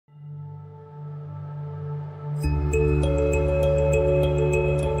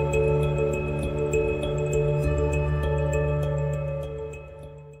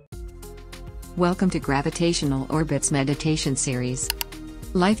Welcome to Gravitational Orbit's meditation series.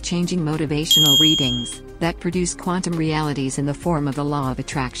 Life-changing motivational readings that produce quantum realities in the form of the law of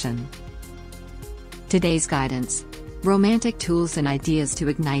attraction. Today's guidance: romantic tools and ideas to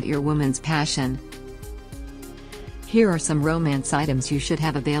ignite your woman's passion. Here are some romance items you should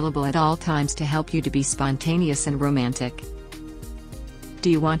have available at all times to help you to be spontaneous and romantic. Do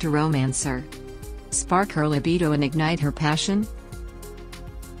you want to romance her? Spark her libido and ignite her passion?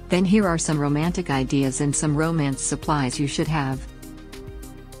 Then here are some romantic ideas and some romance supplies you should have.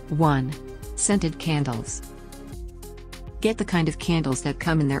 1. Scented candles. Get the kind of candles that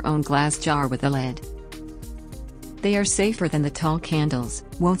come in their own glass jar with a lid. They are safer than the tall candles,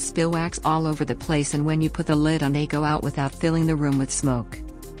 won't spill wax all over the place, and when you put the lid on they go out without filling the room with smoke.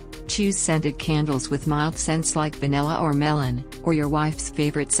 Choose scented candles with mild scents like vanilla or melon, or your wife's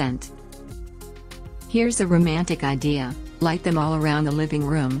favorite scent. Here's a romantic idea: light them all around the living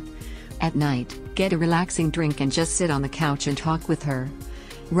room. At night, get a relaxing drink and just sit on the couch and talk with her.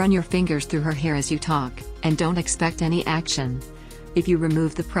 Run your fingers through her hair as you talk, and don't expect any action. If you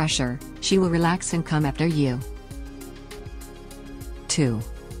remove the pressure, she will relax and come after you. 2.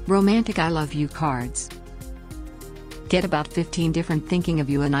 Romantic I love you cards. Get about 15 different thinking of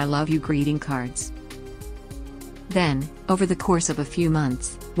you and I love you greeting cards. Then, over the course of a few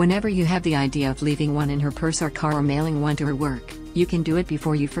months, whenever you have the idea of leaving one in her purse or car or mailing one to her work, you can do it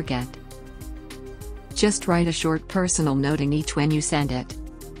before you forget. Just write a short personal note in each when you send it.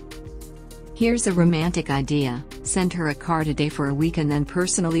 Here's a romantic idea: send her a card a day for a week and then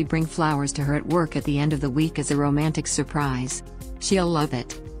personally bring flowers to her at work at the end of the week as a romantic surprise. She'll love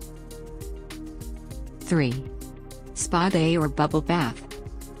it. 3. Spa day or bubble bath.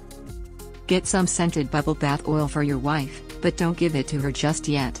 Get some scented bubble bath oil for your wife, but don't give it to her just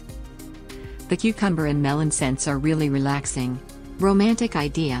yet. The cucumber and melon scents are really relaxing. Romantic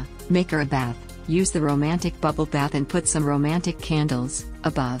idea: make her a bath, use the romantic bubble bath and put some romantic candles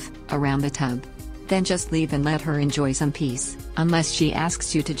above, around the tub. Then just leave and let her enjoy some peace, unless she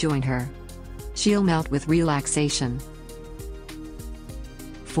asks you to join her. She'll melt with relaxation.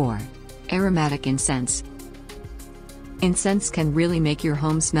 4. Aromatic incense. Incense can really make your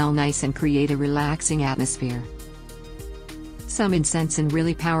home smell nice and create a relaxing atmosphere. Some incense are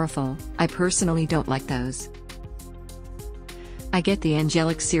really powerful. I personally don't like those. I get the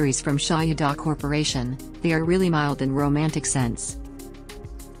Angelic series from Shayada Corporation. They are really mild and romantic scents.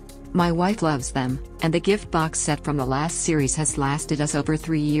 My wife loves them, and the gift box set from the last series has lasted us over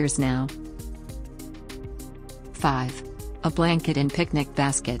 3 years now. 5. A blanket and picnic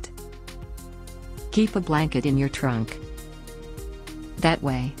basket. Keep a blanket in your trunk. That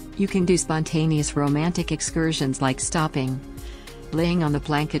way, you can do spontaneous romantic excursions like stopping, laying on the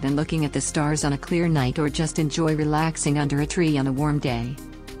blanket and looking at the stars on a clear night, or just enjoy relaxing under a tree on a warm day.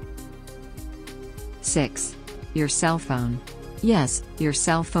 6. Your cell phone. Yes, your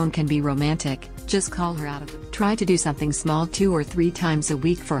cell phone can be romantic. Just call her out of it. Try to do something small 2 or 3 times a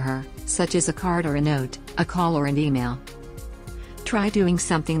week for her, such as a card or a note, a call or an email. Try doing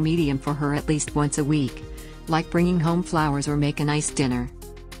something medium for her at least once a week, like bringing home flowers or make a nice dinner.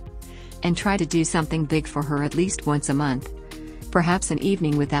 And try to do something big for her at least once a month. Perhaps an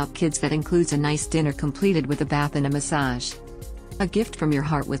evening without kids that includes a nice dinner completed with a bath and a massage. A gift from your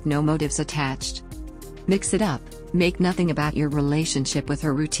heart with no motives attached. Mix it up, make nothing about your relationship with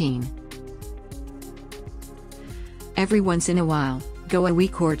her routine. Every once in a while, go a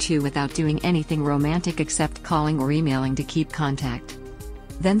week or 2 without doing anything romantic except calling or emailing to keep contact.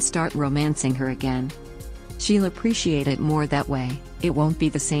 Then start romancing her again. She'll appreciate it more that way. It won't be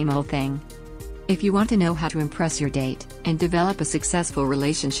the same old thing. If you want to know how to impress your date and develop a successful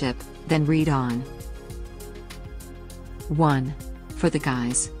relationship, then read on. 1. For the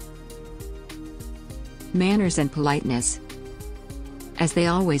guys. Manners and politeness. As they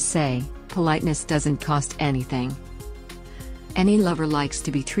always say, politeness doesn't cost anything. Any lover likes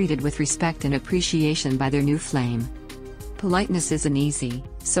to be treated with respect and appreciation by their new flame. Politeness is an easy,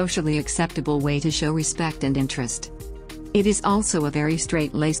 socially acceptable way to show respect and interest. It is also a very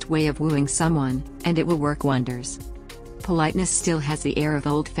straight-laced way of wooing someone, and it will work wonders. Politeness still has the air of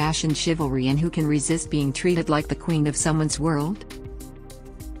old-fashioned chivalry, and who can resist being treated like the queen of someone's world?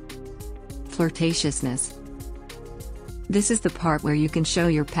 Flirtatiousness. This is the part where you can show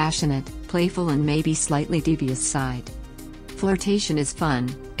your passionate, playful and maybe slightly devious side. Flirtation is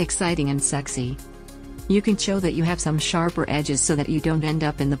fun, exciting and sexy. You can show that you have some sharper edges so that you don't end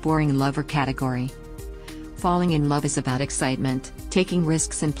up in the boring lover category. Falling in love is about excitement, taking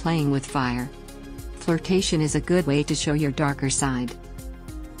risks and playing with fire. Flirtation is a good way to show your darker side.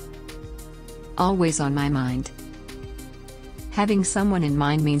 Always on my mind. Having someone in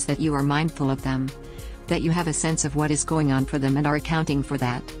mind means that you are mindful of them, that you have a sense of what is going on for them and are accounting for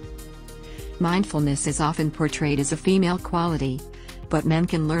that. Mindfulness is often portrayed as a female quality, but men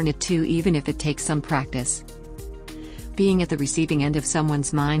can learn it too, even if it takes some practice. Being at the receiving end of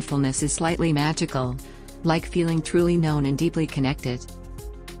someone's mindfulness is slightly magical, like feeling truly known and deeply connected.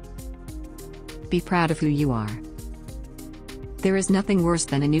 Be proud of who you are. There is nothing worse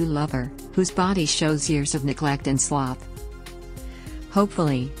than a new lover, whose body shows years of neglect and sloth.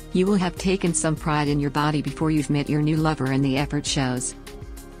 Hopefully, you will have taken some pride in your body before you've met your new lover and the effort shows.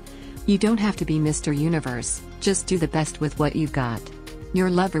 You don't have to be Mr. Universe, just do the best with what you've got. Your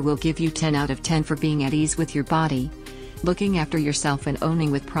lover will give you 10 out of 10 for being at ease with your body, looking after yourself and owning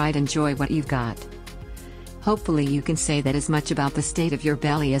with pride and joy what you've got. Hopefully you can say that as much about the state of your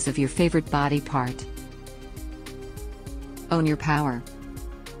belly as of your favorite body part. Own your power.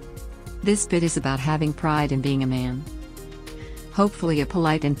 This bit is about having pride in being a man. Hopefully a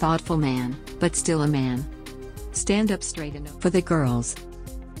polite and thoughtful man, but still a man. Stand up straight and for the girls.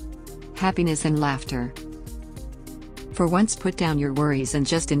 Happiness and laughter. For once, put down your worries and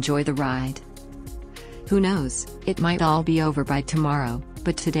just enjoy the ride. Who knows, it might all be over by tomorrow,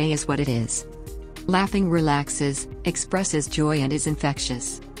 but today is what it is. Laughing relaxes, expresses joy and is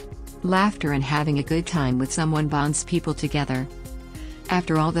infectious. Laughter and having a good time with someone bonds people together.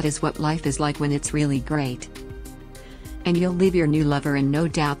 After all, that is what life is like when it's really great. And you'll leave your new lover in no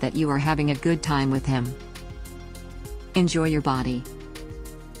doubt that you are having a good time with him. Enjoy your body.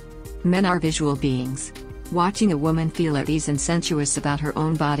 Men are visual beings. Watching a woman feel at ease and sensuous about her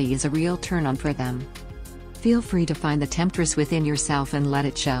own body is a real turn-on for them. Feel free to find the temptress within yourself and let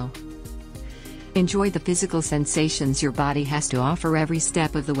it show. Enjoy the physical sensations your body has to offer every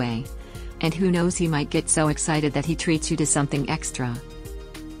step of the way. And who knows, he might get so excited that he treats you to something extra.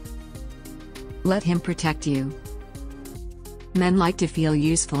 Let him protect you. Men like to feel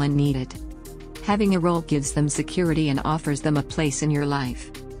useful and needed. Having a role gives them security and offers them a place in your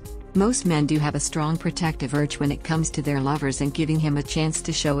life. Most men do have a strong protective urge when it comes to their lovers, and giving him a chance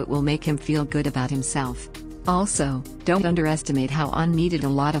to show it will make him feel good about himself. Also, don't underestimate how unneeded a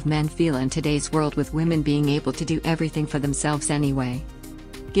lot of men feel in today's world, with women being able to do everything for themselves anyway.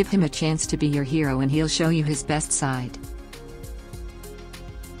 Give him a chance to be your hero and he'll show you his best side.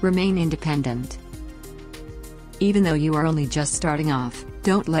 Remain independent. Even though you are only just starting off,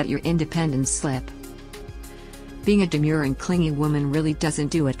 don't let your independence slip. Being a demure and clingy woman really doesn't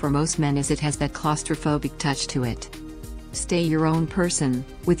do it for most men, as it has that claustrophobic touch to it. Stay your own person,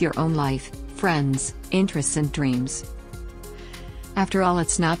 with your own life, friends, interests and dreams. After all,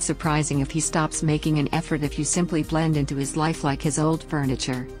 it's not surprising if he stops making an effort if you simply blend into his life like his old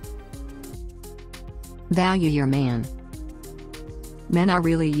furniture. Value your man. Men are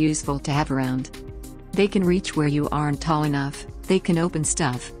really useful to have around. They can reach where you aren't tall enough, they can open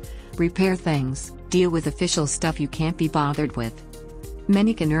stuff, repair things, deal with official stuff you can't be bothered with.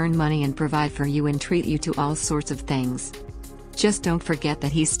 Many can earn money and provide for you and treat you to all sorts of things. Just don't forget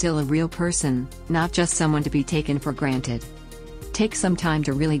that he's still a real person, not just someone to be taken for granted. Take some time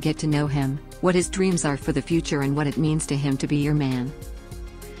to really get to know him, what his dreams are for the future and what it means to him to be your man.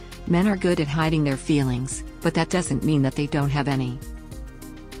 Men are good at hiding their feelings, but that doesn't mean that they don't have any.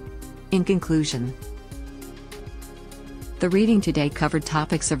 In conclusion, the reading today covered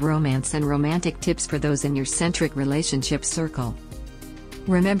topics of romance and romantic tips for those in your centric relationship circle.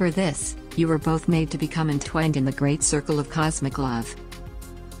 Remember this, you were both made to become entwined in the great circle of cosmic love.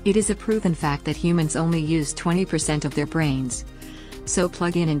 It is a proven fact that humans only use 20% of their brains. So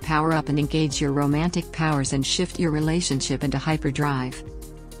plug in and power up and engage your romantic powers and shift your relationship into hyperdrive.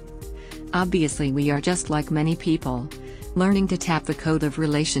 Obviously, we are just like many people, learning to tap the code of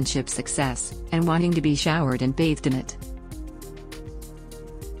relationship success, and wanting to be showered and bathed in it.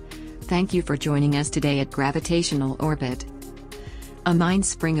 Thank you for joining us today at Gravitational Orbit, a mind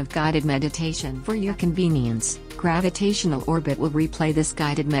spring of guided meditation for your convenience. Gravitational Orbit will replay this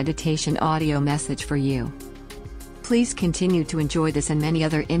guided meditation audio message for you. Please continue to enjoy this and many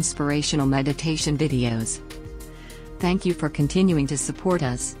other inspirational meditation videos. Thank you for continuing to support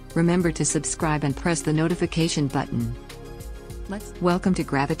us. Remember to subscribe and press the notification button. Welcome to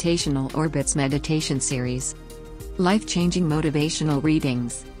Gravitational Orbit's meditation series. Life-changing motivational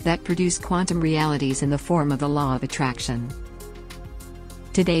readings that produce quantum realities in the form of the law of attraction.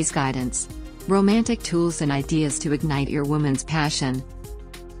 Today's guidance: romantic tools and ideas to ignite your woman's passion.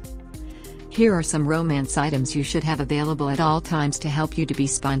 Here are some romance items you should have available at all times to help you to be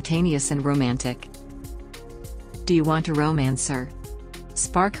spontaneous and romantic. Do you want a romancer?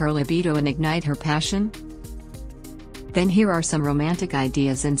 Spark her libido and ignite her passion? Then here are some romantic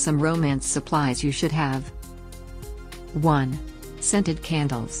ideas and some romance supplies you should have. 1. Scented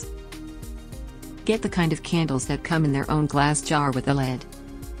candles. Get the kind of candles that come in their own glass jar with a lid.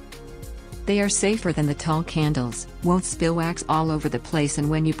 They are safer than the tall candles, won't spill wax all over the place, and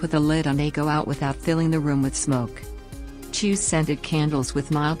when you put the lid on they go out without filling the room with smoke. Choose scented candles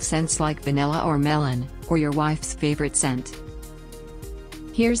with mild scents like vanilla or melon, or your wife's favorite scent.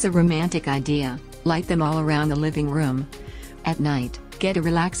 Here's a romantic idea: light them all around the living room. At night, get a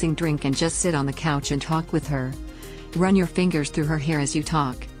relaxing drink and just sit on the couch and talk with her. Run your fingers through her hair as you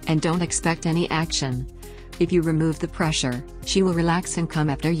talk, and don't expect any action. If you remove the pressure, she will relax and come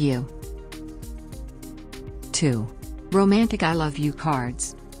after you. 2. Romantic I love you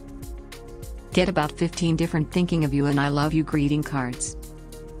cards. Get about 15 different thinking of you and I love you greeting cards.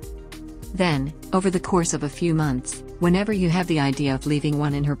 Then, over the course of a few months, whenever you have the idea of leaving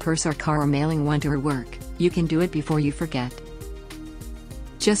one in her purse or car or mailing one to her work, you can do it before you forget.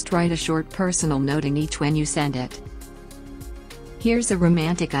 Just write a short personal note in each when you send it. Here's a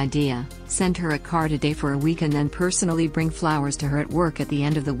romantic idea: send her a card a day for a week and then personally bring flowers to her at work at the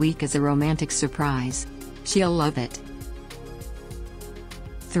end of the week as a romantic surprise. She'll love it.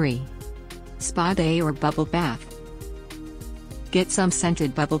 3. Spa day or bubble bath. Get some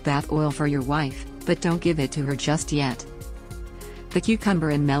scented bubble bath oil for your wife, but don't give it to her just yet. The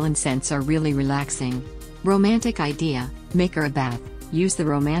cucumber and melon scents are really relaxing. Romantic idea: make her a bath, use the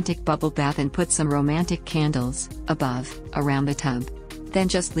romantic bubble bath and put some romantic candles above, around the tub. Then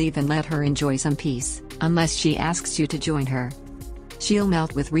just leave and let her enjoy some peace, unless she asks you to join her. She'll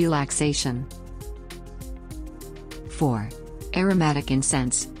melt with relaxation. 4. Aromatic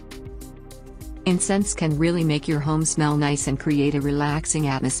incense. Incense can really make your home smell nice and create a relaxing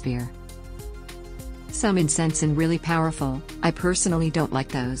atmosphere. Some incense are really powerful. I personally don't like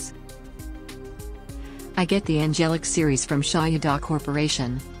those. I get the Angelic series from Shayada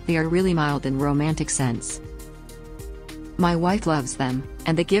Corporation. They are really mild and romantic scents. My wife loves them,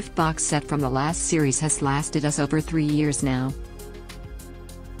 and the gift box set from the last series has lasted us over 3 years now.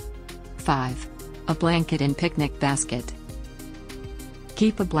 5. A blanket and picnic basket.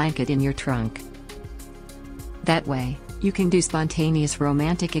 Keep a blanket in your trunk. That way, you can do spontaneous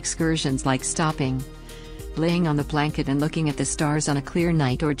romantic excursions like stopping, laying on the blanket and looking at the stars on a clear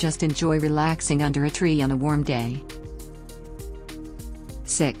night, or just enjoy relaxing under a tree on a warm day.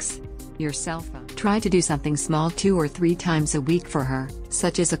 6. Your cell phone. Try to do something small 2 or 3 times a week for her,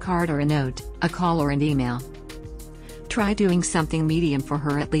 such as a card or a note, a call or an email. Try doing something medium for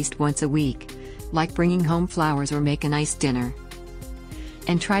her at least once a week, like bringing home flowers or make a nice dinner.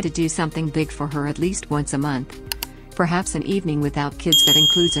 And try to do something big for her at least once a month. Perhaps an evening without kids that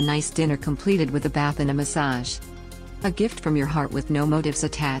includes a nice dinner completed with a bath and a massage. A gift from your heart with no motives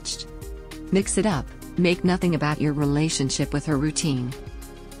attached. Mix it up, make nothing about your relationship with her routine.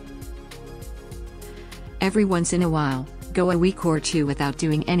 Every once in a while, go a week or 2 without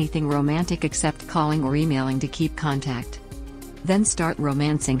doing anything romantic except calling or emailing to keep contact. Then start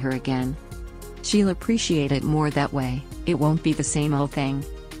romancing her again. She'll appreciate it more that way. It won't be the same old thing.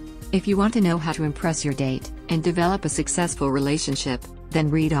 If you want to know how to impress your date and develop a successful relationship, then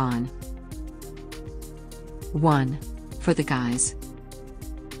read on. 1. For the guys.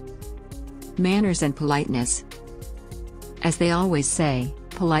 Manners and politeness. As they always say,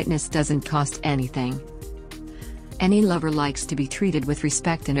 politeness doesn't cost anything. Any lover likes to be treated with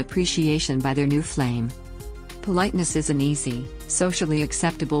respect and appreciation by their new flame. Politeness is an easy, socially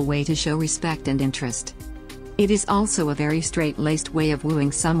acceptable way to show respect and interest. It is also a very straight-laced way of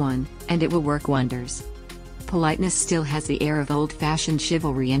wooing someone, and it will work wonders. Politeness still has the air of old-fashioned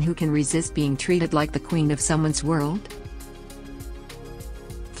chivalry, and who can resist being treated like the queen of someone's world?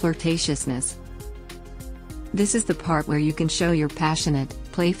 Flirtatiousness. This is the part where you can show your passionate,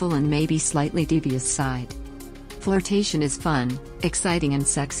 playful and maybe slightly devious side. Flirtation is fun, exciting and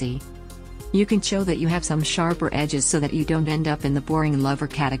sexy. You can show that you have some sharper edges so that you don't end up in the boring lover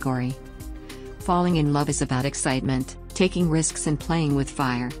category. Falling in love is about excitement, taking risks and playing with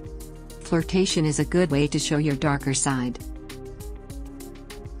fire. Flirtation is a good way to show your darker side.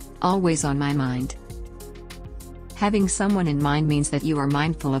 Always on my mind. Having someone in mind means that you are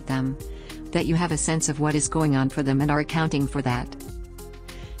mindful of them, that you have a sense of what is going on for them and are accounting for that.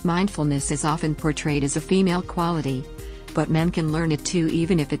 Mindfulness is often portrayed as a female quality, but men can learn it too,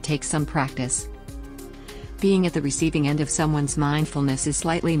 even if it takes some practice. Being at the receiving end of someone's mindfulness is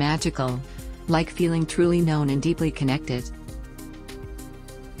slightly magical, like feeling truly known and deeply connected.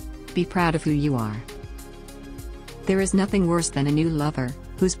 Be proud of who you are. There is nothing worse than a new lover,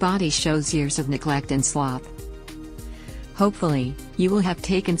 whose body shows years of neglect and sloth. Hopefully, you will have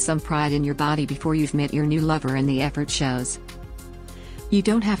taken some pride in your body before you've met your new lover and the effort shows. You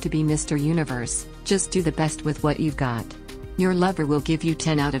don't have to be Mr. Universe, just do the best with what you've got. Your lover will give you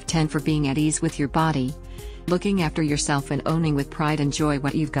 10 out of 10 for being at ease with your body, looking after yourself and owning with pride and joy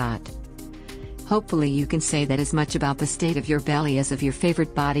what you've got. Hopefully you can say that as much about the state of your belly as of your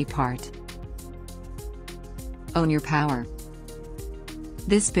favorite body part. Own your power.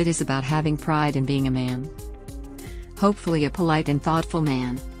 This bit is about having pride in being a man. Hopefully a polite and thoughtful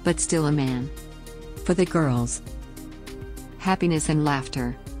man, but still a man. For the girls. Happiness and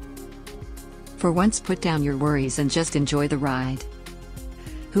laughter. For once, put down your worries and just enjoy the ride.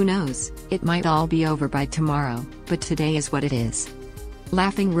 Who knows, it might all be over by tomorrow, but today is what it is.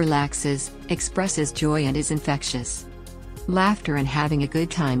 Laughing relaxes, expresses joy and is infectious. Laughter and having a good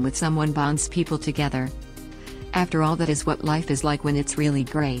time with someone bonds people together. After all, that is what life is like when it's really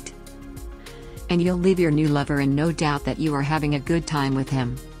great. And you'll leave your new lover in no doubt that you are having a good time with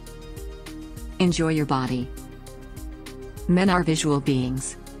him. Enjoy your body. Men are visual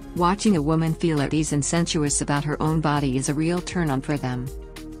beings. Watching a woman feel at ease and sensuous about her own body is a real turn-on for them.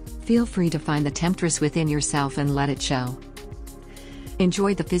 Feel free to find the temptress within yourself and let it show.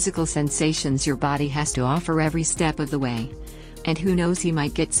 Enjoy the physical sensations your body has to offer every step of the way. And who knows, he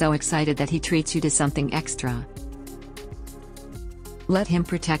might get so excited that he treats you to something extra. Let him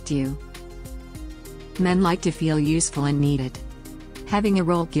protect you. Men like to feel useful and needed. Having a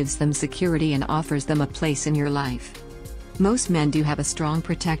role gives them security and offers them a place in your life. Most men do have a strong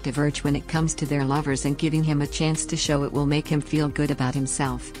protective urge when it comes to their lovers, and giving him a chance to show it will make him feel good about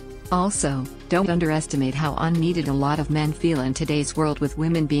himself. Also, don't underestimate how unneeded a lot of men feel in today's world, with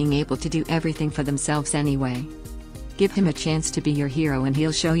women being able to do everything for themselves anyway. Give him a chance to be your hero and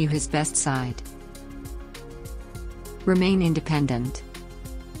he'll show you his best side. Remain independent.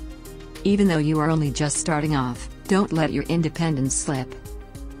 Even though you are only just starting off, don't let your independence slip.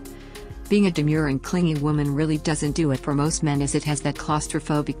 Being a demure and clingy woman really doesn't do it for most men, as it has that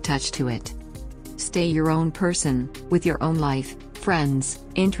claustrophobic touch to it. Stay your own person, with your own life, friends,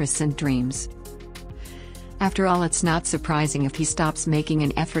 interests and dreams. After all, it's not surprising if he stops making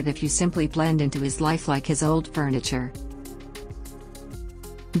an effort if you simply blend into his life like his old furniture.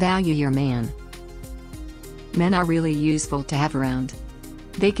 Value your man. Men are really useful to have around.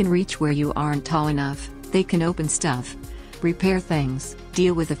 They can reach where you aren't tall enough, they can open stuff, repair things,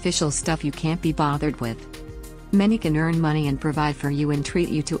 deal with official stuff you can't be bothered with. Many can earn money and provide for you and treat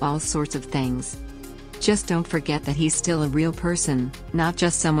you to all sorts of things. Just don't forget that he's still a real person, not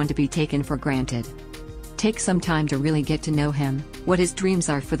just someone to be taken for granted. Take some time to really get to know him, what his dreams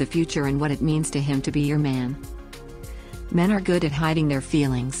are for the future and what it means to him to be your man. Men are good at hiding their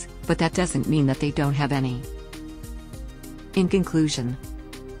feelings, but that doesn't mean that they don't have any. In conclusion,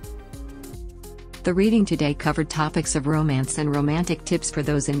 the reading today covered topics of romance and romantic tips for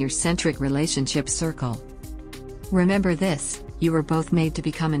those in your centric relationship circle. Remember this: you were both made to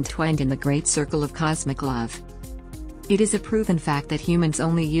become entwined in the great circle of cosmic love. It is a proven fact that humans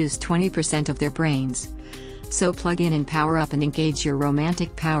only use 20% of their brains. So plug in and power up and engage your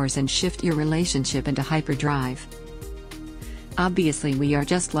romantic powers and shift your relationship into hyperdrive. Obviously, we are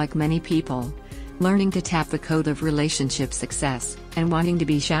just like many people, learning to tap the code of relationship success, and wanting to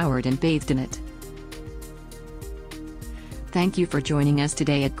be showered and bathed in it. Thank you for joining us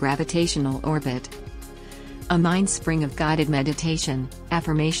today at Gravitational Orbit, a mind spring of guided meditation,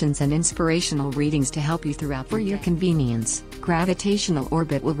 affirmations and inspirational readings to help you throughout the day. For your convenience, Gravitational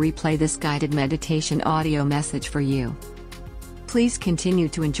Orbit will replay this guided meditation audio message for you. Please continue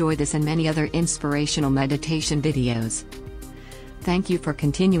to enjoy this and many other inspirational meditation videos. Thank you for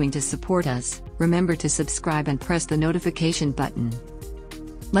continuing to support us. Remember to subscribe and press the notification button.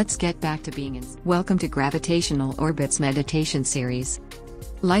 Let's get back to being inspired. Welcome to Gravitational Orbit's meditation series.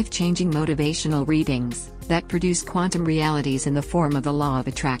 Life-changing motivational readings that produce quantum realities in the form of the law of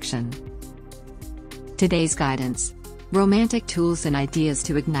attraction. Today's guidance: romantic tools and ideas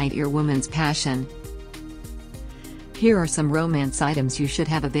to ignite your woman's passion. Here are some romance items you should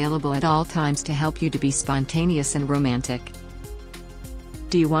have available at all times to help you to be spontaneous and romantic.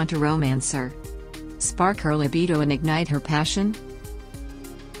 Do you want a romancer? Spark her libido and ignite her passion?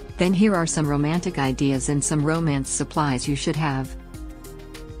 Then here are some romantic ideas and some romance supplies you should have.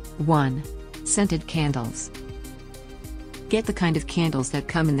 1. Scented candles. Get the kind of candles that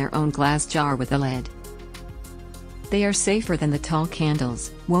come in their own glass jar with a lid. They are safer than the tall candles,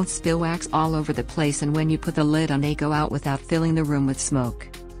 won't spill wax all over the place, and when you put the lid on they go out without filling the room with smoke.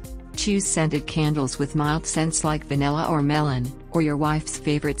 Choose scented candles with mild scents like vanilla or melon, or your wife's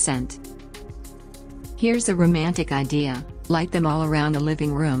favorite scent. Here's a romantic idea: light them all around the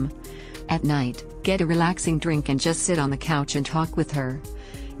living room. At night, Get a relaxing drink and just sit on the couch and talk with her.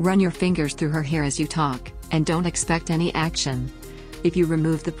 Run your fingers through her hair as you talk, and don't expect any action. If you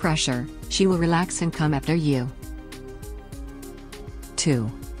remove the pressure, she will relax and come after you.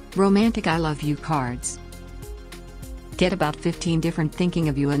 2. Romantic I love you cards. Get about 15 different thinking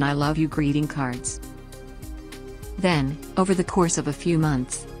of you and I love you greeting cards. Then, over the course of a few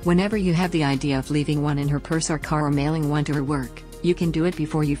months, whenever you have the idea of leaving one in her purse or car or mailing one to her work, you can do it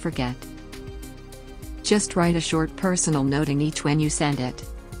before you forget. Just write a short personal note in each when you send it.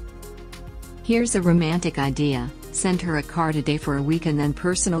 Here's a romantic idea: send her a card a day for a week and then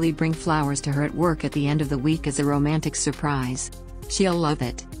personally bring flowers to her at work at the end of the week as a romantic surprise. She'll love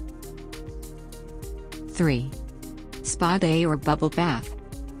it. 3. Spa day or bubble bath.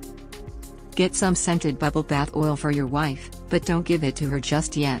 Get some scented bubble bath oil for your wife, but don't give it to her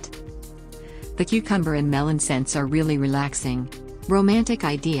just yet. The cucumber and melon scents are really relaxing. Romantic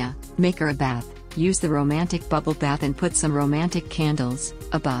idea: make her a bath. Use the romantic bubble bath and put some romantic candles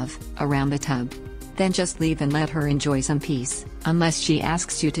above, around the tub. Then just leave and let her enjoy some peace, unless she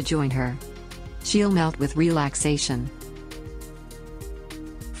asks you to join her. She'll melt with relaxation.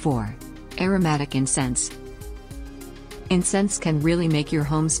 4. Aromatic incense. Incense can really make your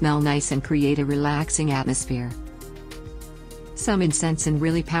home smell nice and create a relaxing atmosphere. Some incense are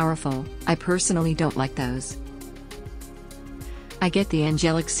really powerful. I personally don't like those. I get the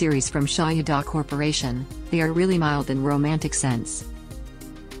Angelic series from Shayada Corporation. They are really mild and romantic scents.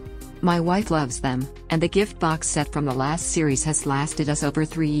 My wife loves them, and the gift box set from the last series has lasted us over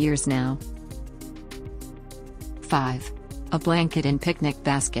 3 years now. 5. A blanket and picnic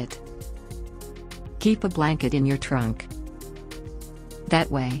basket. Keep a blanket in your trunk.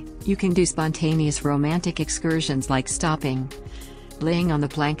 That way, you can do spontaneous romantic excursions like stopping, laying on the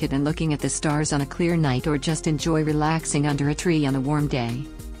blanket and looking at the stars on a clear night, or just enjoy relaxing under a tree on a warm day.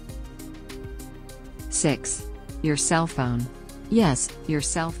 6. Your cell phone. Yes, your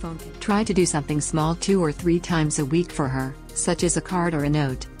cell phone. Try to do something small 2 or 3 times a week for her, such as a card or a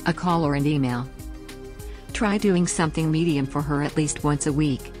note, a call or an email. Try doing something medium for her at least once a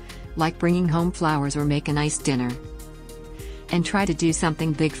week, like bringing home flowers or make a nice dinner. And try to do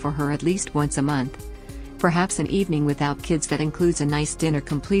something big for her at least once a month. Perhaps an evening without kids that includes a nice dinner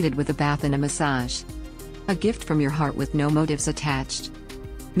completed with a bath and a massage. A gift from your heart with no motives attached.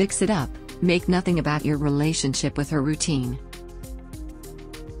 Mix it up, make nothing about your relationship with her routine.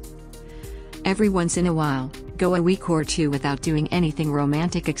 Every once in a while, go a week or 2 without doing anything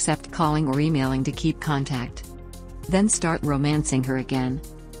romantic except calling or emailing to keep contact. Then start romancing her again.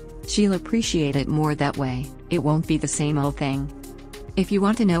 She'll appreciate it more that way. It won't be the same old thing. If you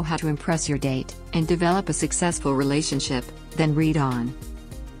want to know how to impress your date and develop a successful relationship, then read on.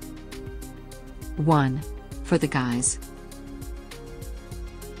 1. For the guys.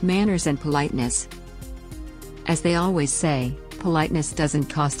 Manners and politeness. As they always say, politeness doesn't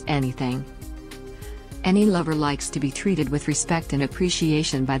cost anything. Any lover likes to be treated with respect and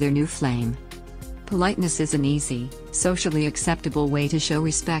appreciation by their new flame. Politeness is an easy, socially acceptable way to show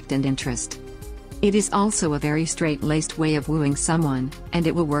respect and interest. It is also a very straight-laced way of wooing someone, and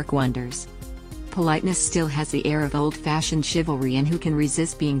it will work wonders. Politeness still has the air of old-fashioned chivalry, and who can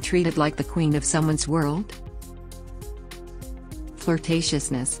resist being treated like the queen of someone's world?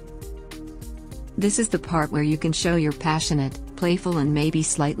 Flirtatiousness. This is the part where you can show your passionate, playful and maybe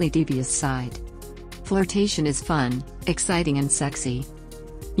slightly devious side. Flirtation is fun, exciting and sexy.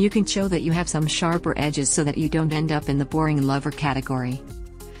 You can show that you have some sharper edges so that you don't end up in the boring lover category.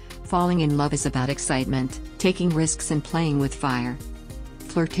 Falling in love is about excitement, taking risks and playing with fire.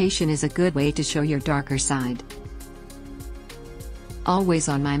 Flirtation is a good way to show your darker side. Always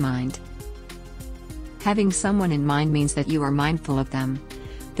on my mind. Having someone in mind means that you are mindful of them,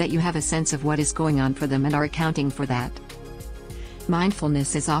 that you have a sense of what is going on for them and are accounting for that.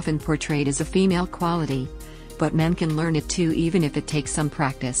 Mindfulness is often portrayed as a female quality, but men can learn it too, even if it takes some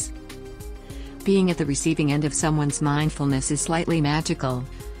practice. Being at the receiving end of someone's mindfulness is slightly magical,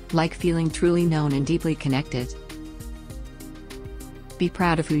 like feeling truly known and deeply connected. Be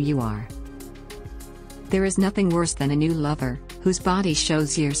proud of who you are. There is nothing worse than a new lover, whose body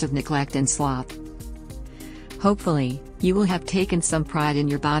shows years of neglect and sloth. Hopefully, you will have taken some pride in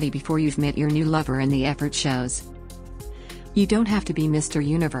your body before you've met your new lover and the effort shows. You don't have to be Mr.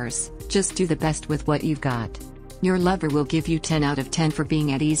 Universe, just do the best with what you've got. Your lover will give you 10 out of 10 for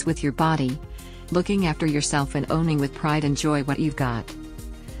being at ease with your body, looking after yourself and owning with pride and joy what you've got.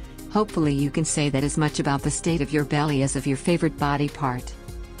 Hopefully you can say that as much about the state of your belly as of your favorite body part.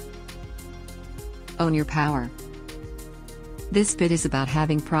 Own your power. This bit is about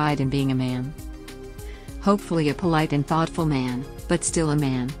having pride in being a man. Hopefully a polite and thoughtful man, but still a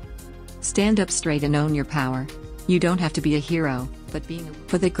man. Stand up straight and own your power. You don't have to be a hero, but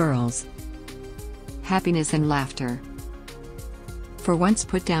for the girls. Happiness and laughter. For once,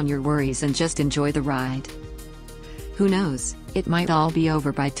 put down your worries and just enjoy the ride. Who knows, it might all be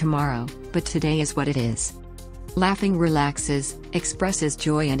over by tomorrow, but today is what it is. Laughing relaxes, expresses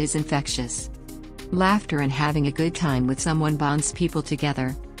joy, and is infectious. Laughter and having a good time with someone bonds people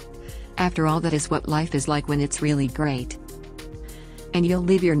together. After all, that is what life is like when it's really great. And you'll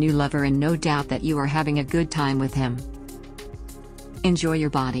leave your new lover in no doubt that you are having a good time with him. Enjoy your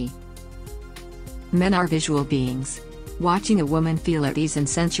body. Men are visual beings. Watching a woman feel at ease and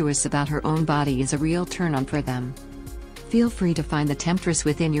sensuous about her own body is a real turn-on for them. Feel free to find the temptress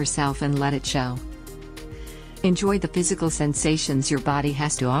within yourself and let it show. Enjoy the physical sensations your body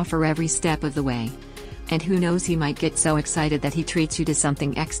has to offer every step of the way. And who knows, he might get so excited that he treats you to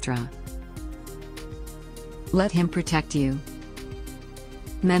something extra. Let him protect you.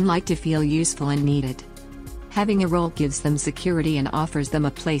 Men like to feel useful and needed. Having a role gives them security and offers them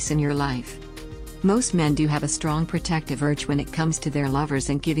a place in your life. Most men do have a strong protective urge when it comes to their lovers,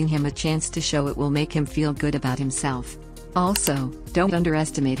 and giving him a chance to show it will make him feel good about himself. Also, don't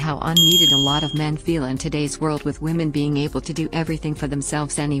underestimate how unneeded a lot of men feel in today's world, with women being able to do everything for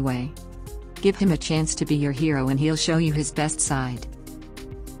themselves anyway. Give him a chance to be your hero and he'll show you his best side.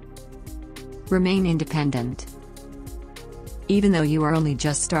 Remain independent. Even though you are only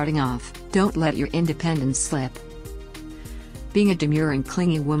just starting off, don't let your independence slip. Being a demure and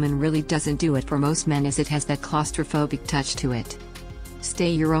clingy woman really doesn't do it for most men, as it has that claustrophobic touch to it.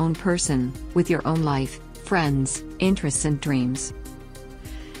 Stay your own person, with your own life, friends, interests and dreams.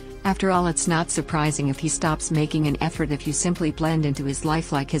 After all, it's not surprising if he stops making an effort if you simply blend into his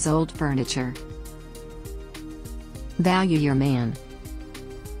life like his old furniture. Value your man.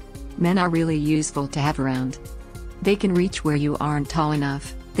 Men are really useful to have around. They can reach where you aren't tall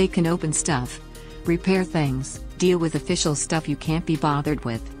enough, they can open stuff, repair things, deal with official stuff you can't be bothered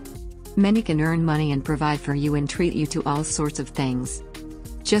with. Many can earn money and provide for you and treat you to all sorts of things.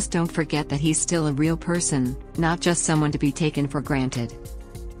 Just don't forget that he's still a real person, not just someone to be taken for granted.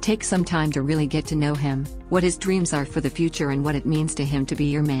 Take some time to really get to know him, what his dreams are for the future and what it means to him to be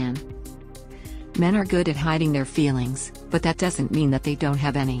your man. Men are good at hiding their feelings, but that doesn't mean that they don't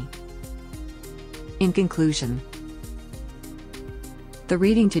have any. In conclusion, the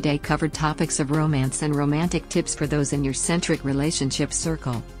reading today covered topics of romance and romantic tips for those in your centric relationship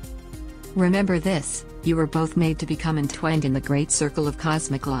circle. Remember this: you were both made to become entwined in the great circle of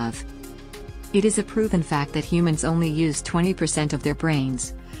cosmic love. It is a proven fact that humans only use 20% of their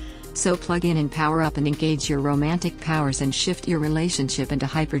brains. So plug in and power up and engage your romantic powers and shift your relationship into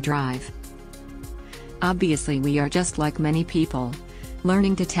hyperdrive. Obviously, we are just like many people,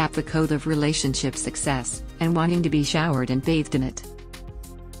 learning to tap the code of relationship success, and wanting to be showered and bathed in it.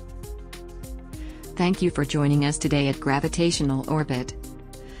 Thank you for joining us today at Gravitational Orbit,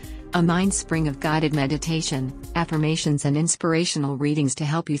 a mind spring of guided meditation, affirmations and inspirational readings to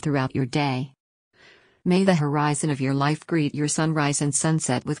help you throughout your day. May the horizon of your life greet your sunrise and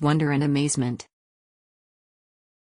sunset with wonder and amazement.